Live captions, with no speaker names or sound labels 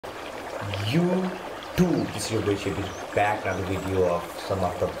You too, this is your boy Shib, is back another video of some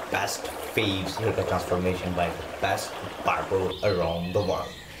of the best faves haircut transformation by the best barber around the world.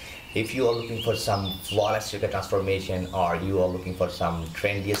 If you are looking for some flawless haircut transformation or you are looking for some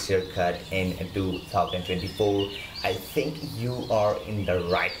trendiest haircut in 2024, I think you are in the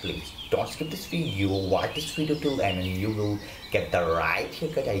right place. Don't skip this video, watch this video till end and you will get the right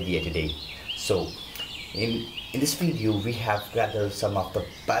haircut idea today. So, in this video, we have gathered some of the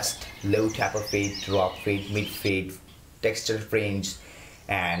best low taper fade, drop fade, mid fade, texture range,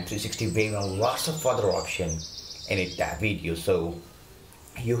 and 360 wave and lots of other options in that video. So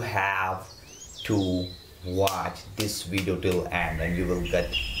you have to watch this video till end and you will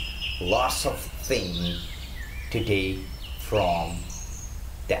get lots of things today from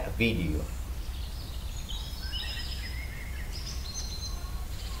that video.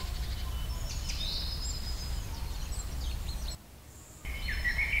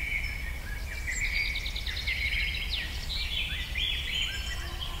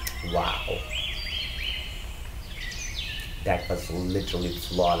 Wow, that was literally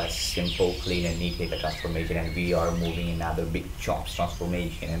flawless, simple, clean and neat haircut transformation, and we are moving another big chops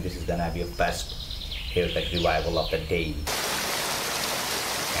transformation, and this is gonna be a best haircut revival of the day.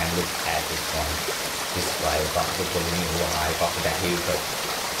 And look at this one, this guy got to put a new life after that haircut.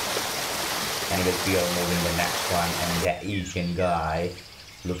 Anyways, we are moving the next one, and that Asian guy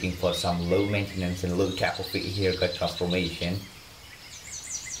looking for some low maintenance and low tap of haircut transformation.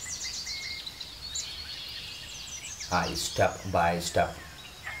 Step by step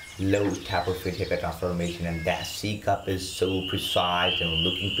low taper fit haircut transformation, and that C cup is so precise and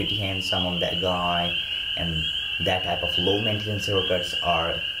looking pretty handsome on that guy, and that type of low maintenance haircuts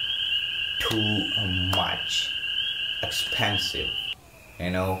are too much expensive,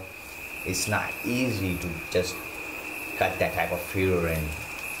 you know. It's not easy to just cut that type of hair, and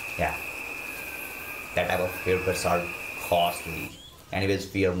yeah, that type of haircuts are costly.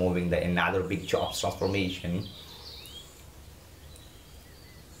 Anyways, we are moving the another big chops transformation.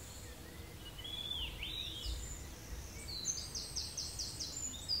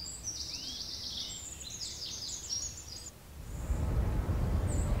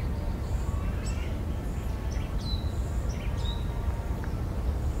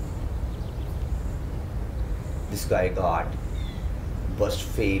 This guy got bust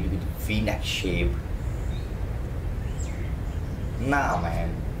fade with V-neck shape. Nah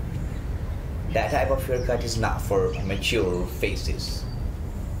man, that type of haircut is not for mature faces.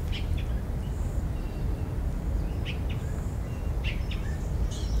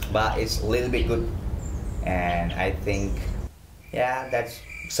 But it's a little bit good, and I think, yeah, that's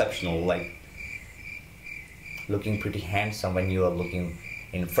exceptional, like looking pretty handsome when you are looking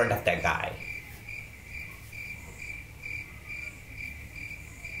in front of that guy.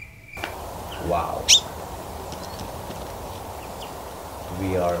 Wow,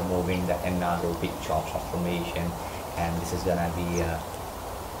 we are moving the another big chop transformation, and this is gonna be a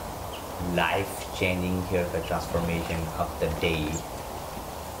life-changing haircut transformation of the day.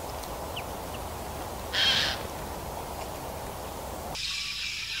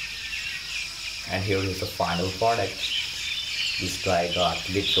 And here is the final product. This guy got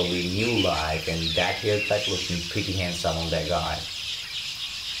literally new life, and that haircut looking pretty handsome on that guy.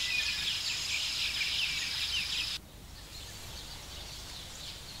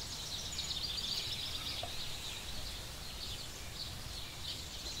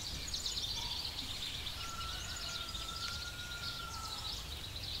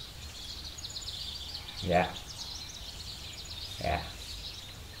 Yeah,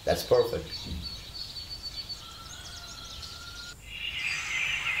 that's perfect.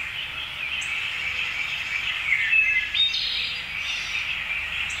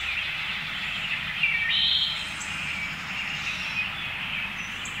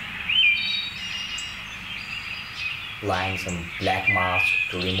 Applying some black mask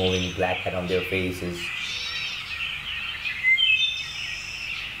to removing black head on their faces.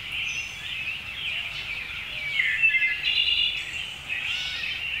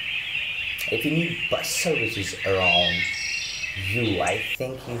 If you need bus services around you, I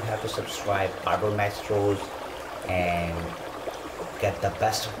think you have to subscribe Barber Maestros and get the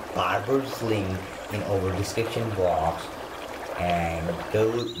best barbers link in our description box, and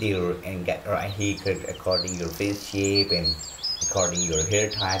go there and get right haircut according your face shape and according your hair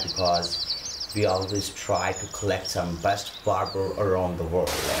type, because we always try to collect some best barber around the world,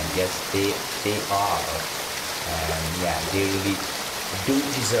 and yes, they are, and yeah, they really do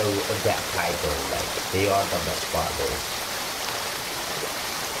deserve that title. Like, they are the best barbers.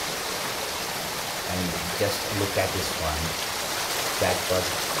 And just look at this one. That was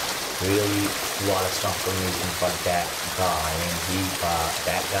really flawless transformation for that guy, and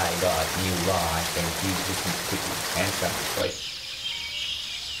that guy got new life, and he's looking pretty handsome, right?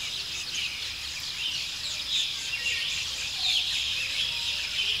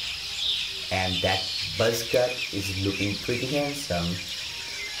 And that buzz cut is looking pretty handsome.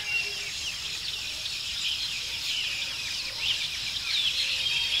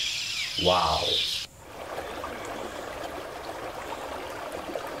 Wow.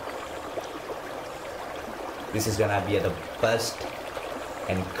 This is gonna be the best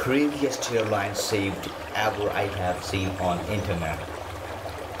and craziest hairline saved ever I have seen on internet.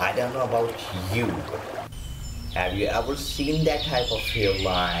 I don't know about you. Have you ever seen that type of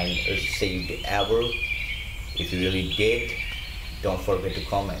hairline saved ever? If you really did, don't forget to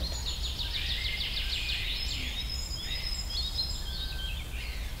comment.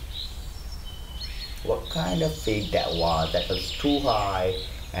 What kind of fade that was? That was too high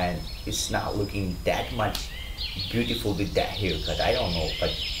and it's not looking that much beautiful with that haircut. I don't know,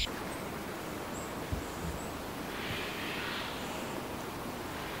 but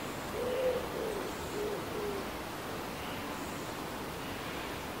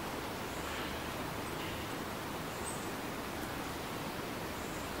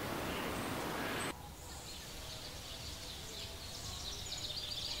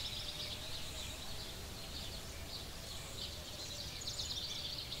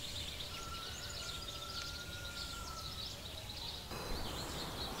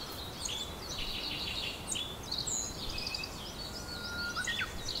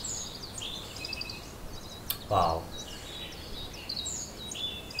wow.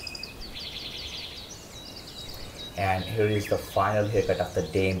 And here is the final haircut of the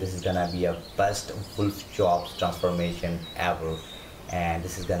day. This is gonna be a best wolf chops transformation ever, and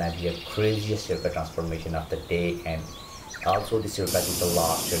this is gonna be a craziest haircut transformation of the day. And also this haircut is the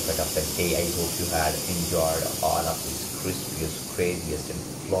last haircut of the day. I hope you had enjoyed all of this crispiest, craziest and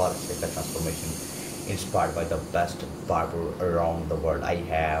flawless haircut transformation inspired by the best barber around the world. I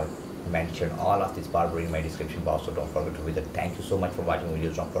have mentioned all of this barber in my description box, so don't forget to visit. Thank you so much for watching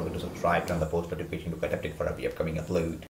videos. Don't forget to subscribe, turn the post notification to get updated for every upcoming upload.